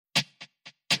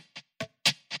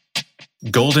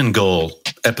Golden Goal,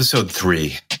 Episode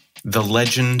 3, The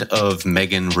Legend of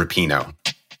Megan Rapinoe.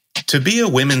 To be a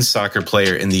women's soccer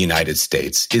player in the United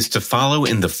States is to follow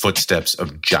in the footsteps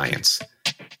of giants.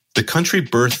 The country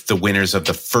birthed the winners of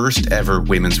the first ever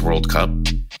Women's World Cup,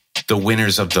 the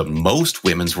winners of the most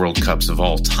Women's World Cups of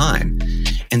all time,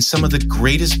 and some of the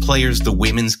greatest players the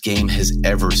women's game has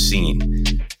ever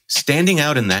seen. Standing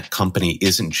out in that company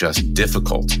isn't just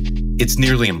difficult, it's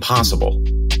nearly impossible.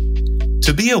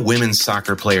 To be a women's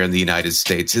soccer player in the United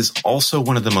States is also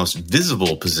one of the most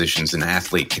visible positions an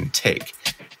athlete can take.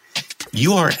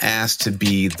 You are asked to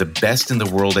be the best in the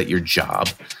world at your job,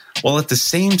 while at the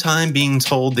same time being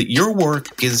told that your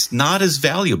work is not as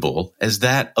valuable as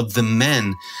that of the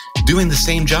men doing the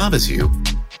same job as you,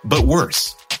 but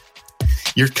worse.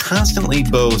 You're constantly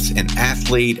both an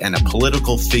athlete and a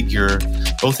political figure,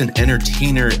 both an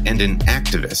entertainer and an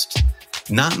activist.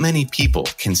 Not many people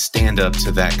can stand up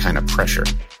to that kind of pressure.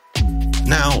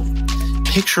 Now,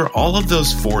 picture all of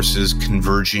those forces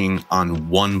converging on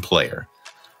one player.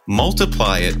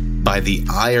 Multiply it by the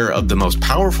ire of the most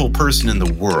powerful person in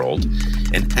the world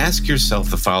and ask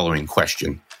yourself the following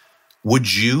question.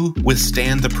 Would you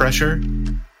withstand the pressure?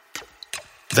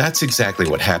 That's exactly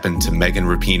what happened to Megan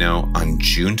Rapinoe on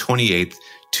June 28,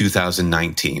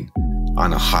 2019,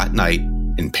 on a hot night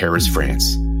in Paris,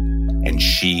 France. And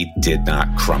she did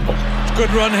not crumble.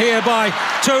 Good run here by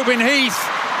Tobin Heath.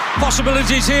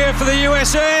 Possibilities here for the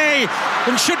USA.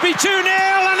 And should be 2-0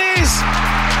 and is.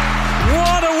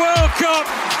 What a World Cup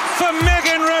for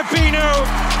Megan Rapinoe.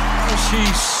 She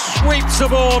sweeps the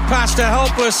ball past a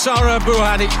helpless Sarah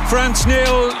Bouhaddi. France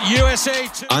 0, USA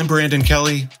 2. I'm Brandon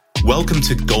Kelly. Welcome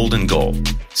to Golden Goal,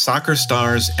 soccer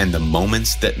stars and the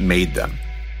moments that made them.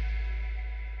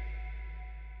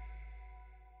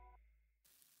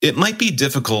 It might be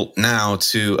difficult now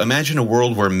to imagine a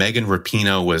world where Megan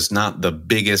Rapinoe was not the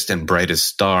biggest and brightest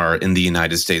star in the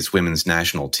United States women's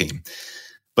national team.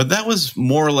 But that was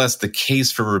more or less the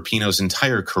case for Rapinoe's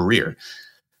entire career.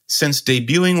 Since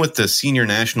debuting with the senior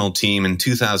national team in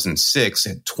 2006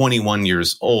 at 21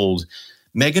 years old,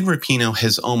 Megan Rapinoe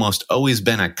has almost always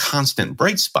been a constant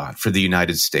bright spot for the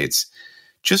United States,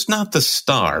 just not the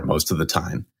star most of the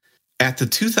time. At the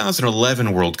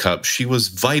 2011 World Cup, she was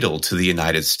vital to the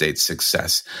United States'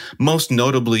 success, most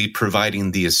notably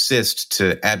providing the assist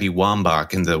to Abby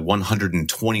Wambach in the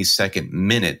 122nd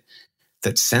minute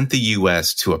that sent the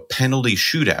U.S. to a penalty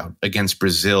shootout against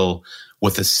Brazil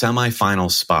with a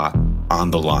semifinal spot on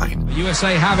the line. The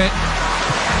USA have it,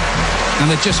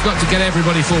 and they've just got to get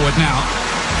everybody forward now.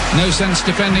 No sense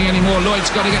defending anymore.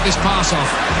 Lloyd's got to get this pass off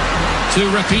to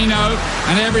Rapinoe,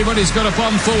 and everybody's got to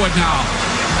bomb forward now.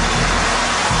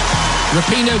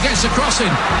 Rapinoe gets a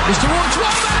crossing. It's towards Wambach.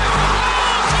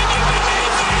 Oh, can you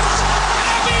believe this?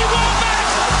 Abby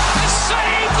Wambach has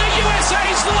saved the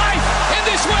USA's life in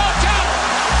this World Cup.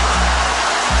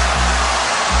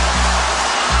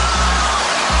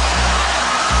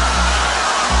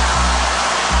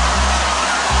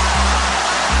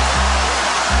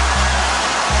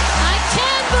 I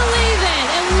can't believe it.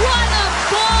 And what a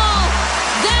ball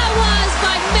that was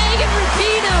by Megan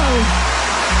Rapinoe.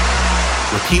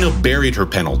 Rapinoe buried her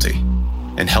penalty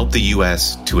and helped the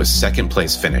U.S. to a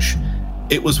second-place finish.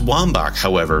 It was Wambach,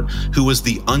 however, who was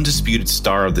the undisputed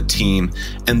star of the team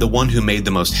and the one who made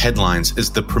the most headlines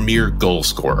as the premier goal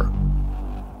scorer.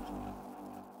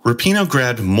 Rapinoe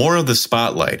grabbed more of the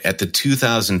spotlight at the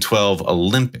 2012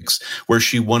 Olympics, where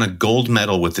she won a gold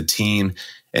medal with the team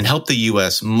and helped the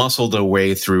U.S. muscle their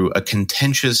way through a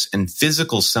contentious and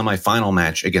physical semifinal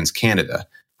match against Canada.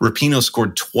 Rapinoe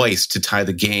scored twice to tie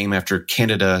the game after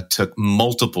Canada took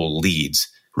multiple leads.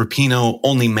 Rapinoe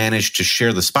only managed to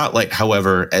share the spotlight,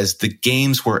 however, as the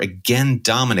games were again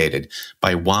dominated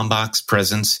by Wambach's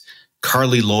presence,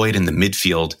 Carly Lloyd in the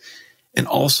midfield, and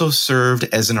also served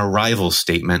as an arrival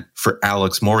statement for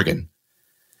Alex Morgan.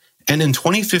 And in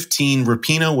 2015,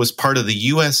 Rapinoe was part of the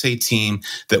USA team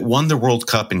that won the World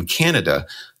Cup in Canada,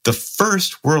 the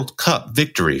first World Cup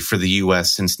victory for the U.S.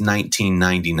 since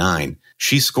 1999.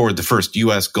 She scored the first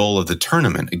U.S. goal of the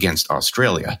tournament against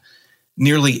Australia.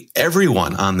 Nearly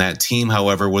everyone on that team,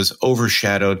 however, was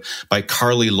overshadowed by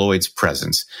Carly Lloyd's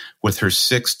presence, with her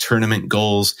 6 tournament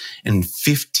goals and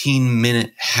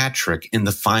 15-minute hat-trick in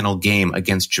the final game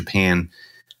against Japan,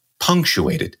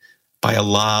 punctuated by a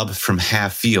lob from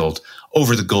half field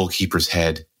over the goalkeeper's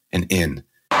head and in.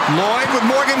 Lloyd with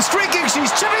Morgan streaking.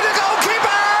 She's chipping the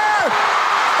goalkeeper!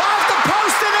 Off the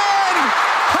post and in!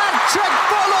 Hat-trick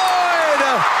for Lloyd!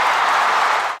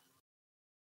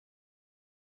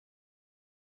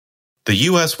 The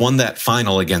U.S. won that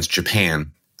final against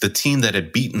Japan, the team that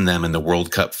had beaten them in the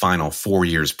World Cup final 4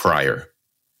 years prior.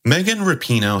 Megan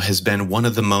Rapinoe has been one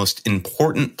of the most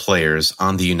important players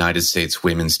on the United States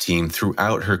women's team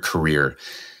throughout her career.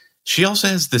 She also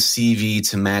has the CV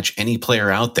to match any player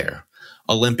out there.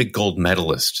 Olympic gold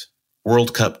medalist,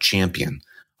 World Cup champion,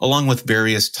 along with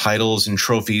various titles and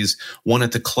trophies won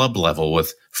at the club level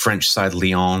with French side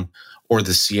Lyon or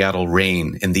the Seattle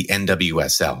Reign in the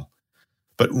NWSL.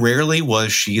 But rarely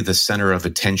was she the center of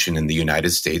attention in the United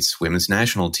States women's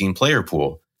national team player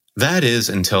pool. That is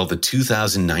until the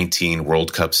 2019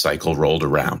 World Cup cycle rolled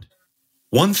around.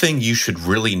 One thing you should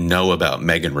really know about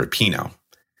Megan Rapinoe: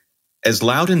 as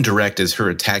loud and direct as her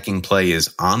attacking play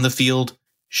is on the field,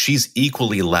 she's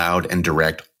equally loud and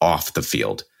direct off the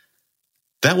field.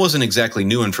 That wasn't exactly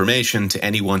new information to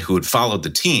anyone who had followed the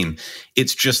team.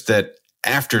 It's just that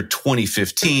after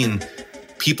 2015,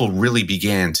 people really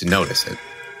began to notice it.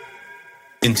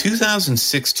 In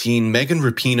 2016, Megan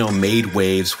Rapinoe made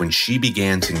waves when she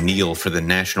began to kneel for the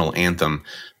national anthem,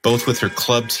 both with her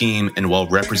club team and while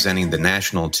representing the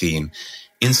national team,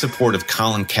 in support of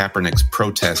Colin Kaepernick's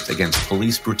protest against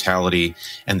police brutality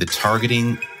and the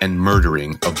targeting and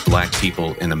murdering of Black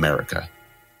people in America.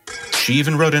 She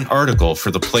even wrote an article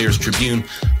for the Players Tribune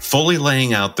fully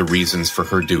laying out the reasons for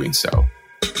her doing so.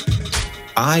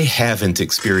 I haven't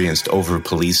experienced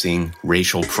over-policing,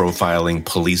 racial profiling,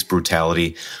 police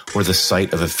brutality, or the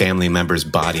sight of a family member's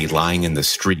body lying in the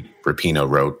street, Rapinoe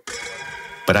wrote.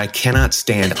 But I cannot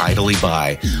stand idly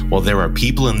by while there are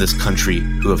people in this country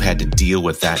who have had to deal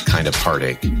with that kind of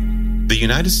heartache. The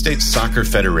United States Soccer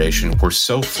Federation were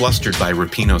so flustered by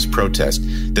Rapinoe's protest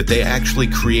that they actually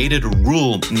created a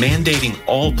rule mandating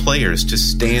all players to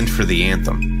stand for the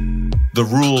anthem. The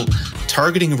rule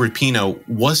targeting Rapinoe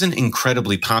wasn't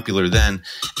incredibly popular then,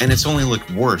 and it's only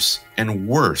looked worse and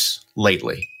worse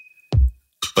lately.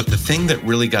 But the thing that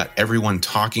really got everyone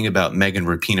talking about Megan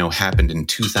Rapinoe happened in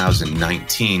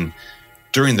 2019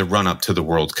 during the run-up to the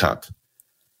World Cup.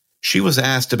 She was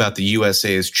asked about the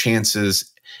USA's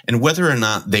chances and whether or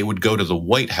not they would go to the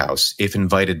White House if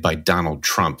invited by Donald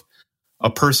Trump, a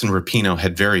person Rapinoe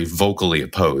had very vocally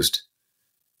opposed.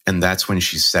 And that's when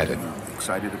she said it.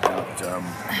 Excited about going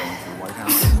to the White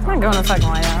House? I'm not going to the fucking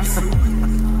White House.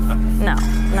 No,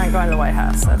 I'm not going to the White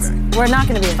House. We're not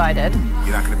going to be invited.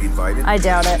 You're not going to be invited? I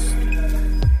doubt it.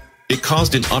 It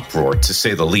caused an uproar, to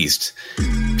say the least.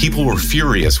 People were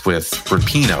furious with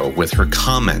Rapinoe, with her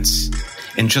comments,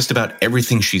 and just about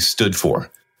everything she stood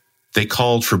for. They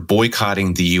called for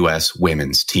boycotting the U.S.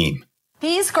 women's team.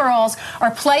 These girls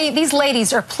these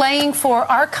ladies are playing for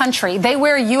our country. They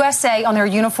wear USA on their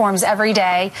uniforms every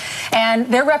day, and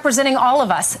they're representing all of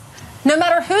us. No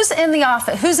matter who's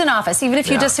in office, even if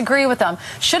you disagree with them,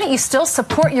 shouldn't you still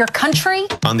support your country?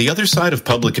 On the other side of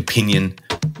public opinion,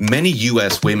 many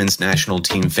U.S. women's national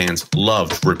team fans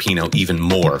loved Rapinoe even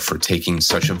more for taking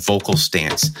such a vocal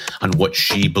stance on what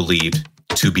she believed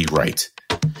to be right.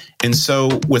 And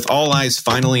so, with all eyes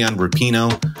finally on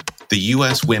Rapinoe, the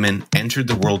U.S. women entered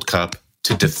the World Cup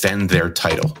to defend their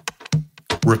title.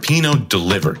 Rapinoe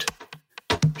delivered.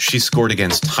 She scored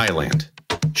against Thailand.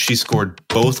 She scored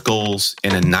both goals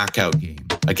in a knockout game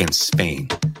against Spain.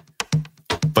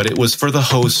 But it was for the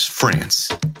host, France,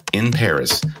 in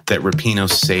Paris, that Rapinoe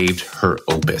saved her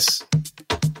opus.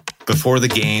 Before the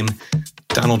game,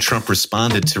 Donald Trump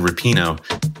responded to Rapinoe,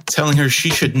 telling her she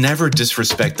should never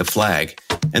disrespect the flag,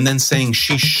 and then saying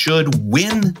she should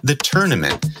win the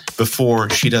tournament before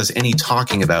she does any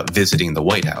talking about visiting the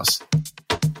White House.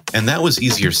 And that was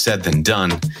easier said than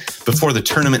done. Before the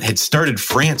tournament had started,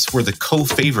 France were the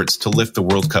co-favorites to lift the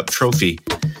World Cup trophy,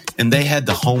 and they had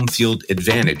the home field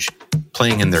advantage,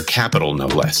 playing in their capital, no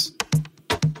less.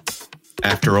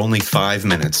 After only 5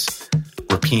 minutes,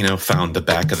 Rapinoe found the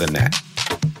back of the net,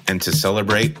 and to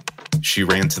celebrate, she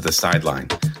ran to the sideline,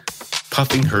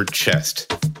 puffing her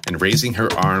chest and raising her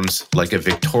arms like a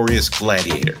victorious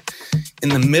gladiator in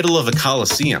the middle of a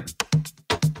coliseum.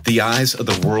 The eyes of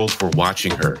the world were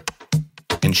watching her,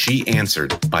 and she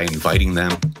answered by inviting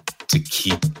them to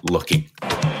keep looking.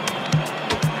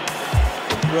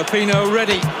 Rapinoe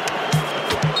ready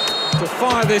to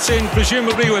fire this in,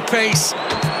 presumably with pace.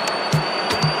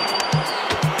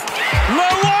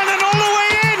 Low one and all the way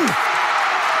in!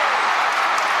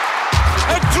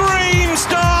 A dream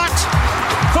start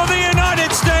for the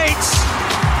United States!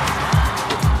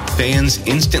 Fans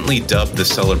instantly dubbed the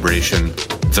celebration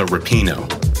the Rapinoe,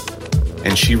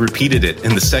 and she repeated it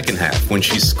in the second half when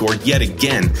she scored yet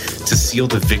again to seal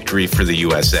the victory for the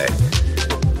USA.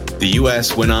 The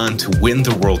U.S. went on to win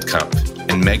the World Cup,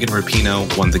 and Megan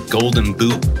Rapinoe won the Golden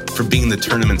Boot for being the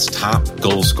tournament's top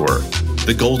goal scorer,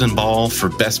 the Golden Ball for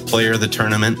Best Player of the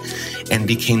tournament, and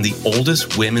became the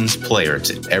oldest women's player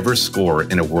to ever score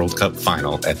in a World Cup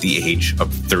final at the age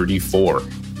of 34.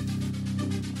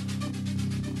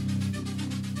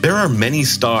 There are many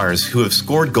stars who have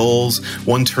scored goals,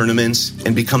 won tournaments,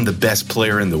 and become the best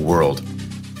player in the world.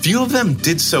 Few of them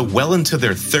did so well into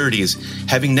their 30s,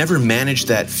 having never managed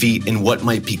that feat in what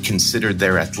might be considered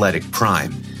their athletic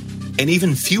prime. And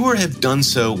even fewer have done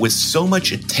so with so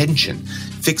much attention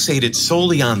fixated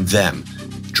solely on them,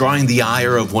 drawing the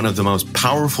ire of one of the most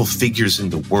powerful figures in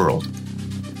the world.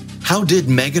 How did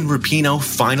Megan Rapinoe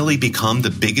finally become the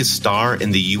biggest star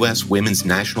in the U.S. women's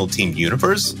national team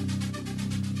universe?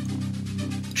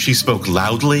 She spoke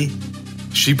loudly,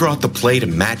 she brought the play to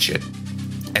match it,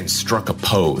 and struck a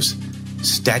pose,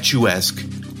 statuesque,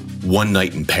 one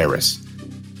night in Paris.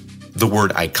 The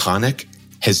word iconic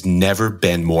has never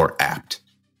been more apt.